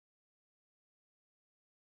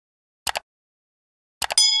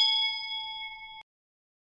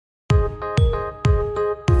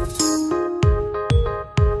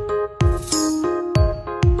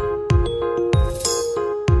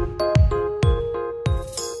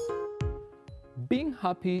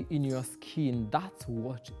happy in your skin, that's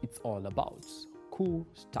what it's all about. Cool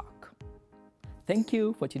stuff. Thank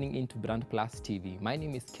you for tuning in to Brand Plus TV. My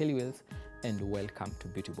name is Weils and welcome to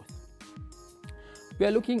Beauty Booth. We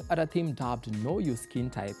are looking at a theme dubbed Know Your Skin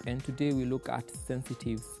Type, and today we look at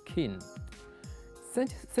sensitive skin.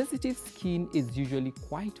 Sensitive skin is usually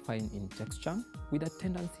quite fine in texture with a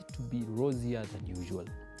tendency to be rosier than usual,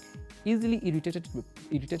 easily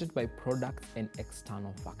irritated by products and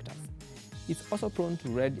external factors. It's also prone to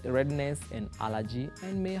redness and allergy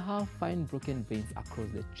and may have fine broken veins across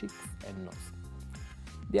the cheeks and nose.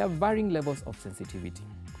 There are varying levels of sensitivity.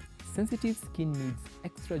 Sensitive skin needs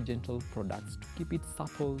extra gentle products to keep it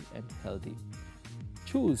supple and healthy.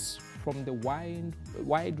 Choose from the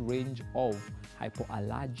wide range of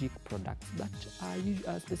hypoallergic products that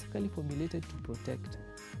are specifically formulated to protect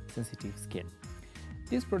sensitive skin.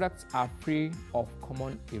 These products are free of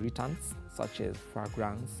common irritants such as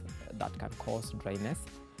fragrance that can cause dryness,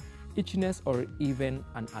 itchiness, or even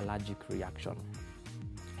an allergic reaction.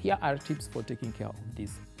 Here are tips for taking care of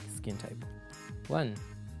this skin type. 1.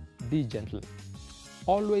 Be gentle.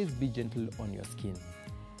 Always be gentle on your skin,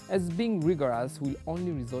 as being rigorous will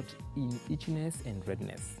only result in itchiness and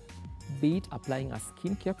redness. Be it applying a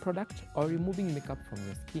skincare product or removing makeup from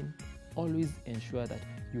your skin, always ensure that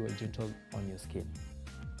you are gentle on your skin.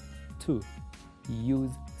 2. Use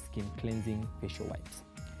skin cleansing facial wipes.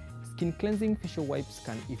 Skin cleansing facial wipes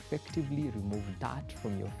can effectively remove dirt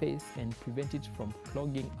from your face and prevent it from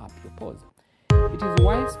clogging up your pores. It is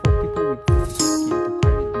wise for people with sensitive skin to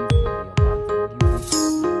carry these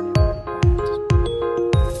in their bags and use it whenever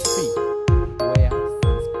required. 3. Wear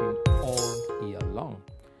sunscreen all year long.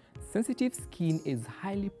 Sensitive skin is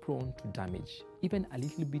highly prone to damage. Even a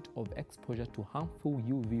little bit of exposure to harmful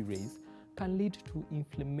UV rays can lead to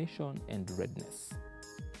inflammation and redness.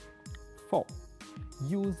 4.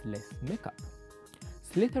 Use less makeup.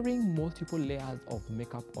 Slathering multiple layers of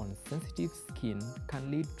makeup on sensitive skin can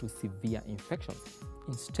lead to severe infections.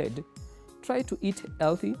 Instead, try to eat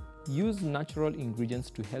healthy. Use natural ingredients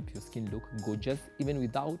to help your skin look gorgeous even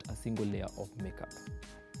without a single layer of makeup.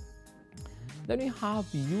 Then we have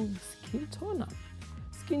use skin toner.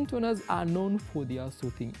 Skin toners are known for their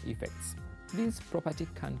soothing effects. This property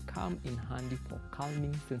can come in handy for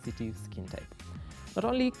calming sensitive skin type. Not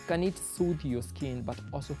only can it soothe your skin, but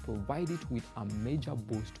also provide it with a major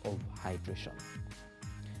boost of hydration.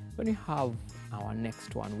 Then we have our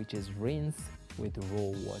next one, which is rinse with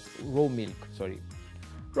raw milk.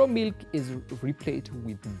 Raw milk is replete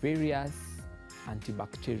with various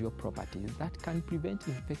antibacterial properties that can prevent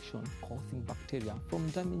infection causing bacteria from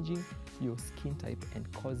damaging your skin type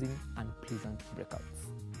and causing unpleasant breakouts.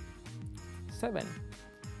 7.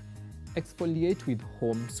 Exfoliate with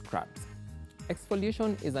home scrubs.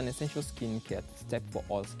 Exfoliation is an essential skincare step for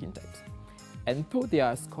all skin types. And though there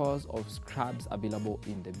are scores of scrubs available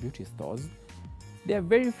in the beauty stores, there are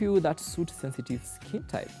very few that suit sensitive skin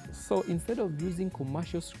types. So instead of using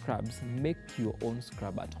commercial scrubs, make your own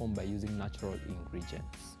scrub at home by using natural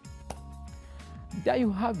ingredients. There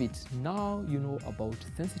you have it. Now you know about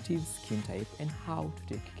sensitive skin type and how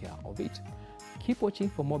to take care of it. Keep watching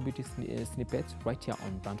for more beauty snippets right here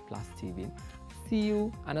on Brand Plus TV. See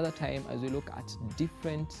you another time as we look at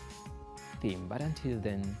different themes. But until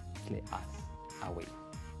then, slay us away.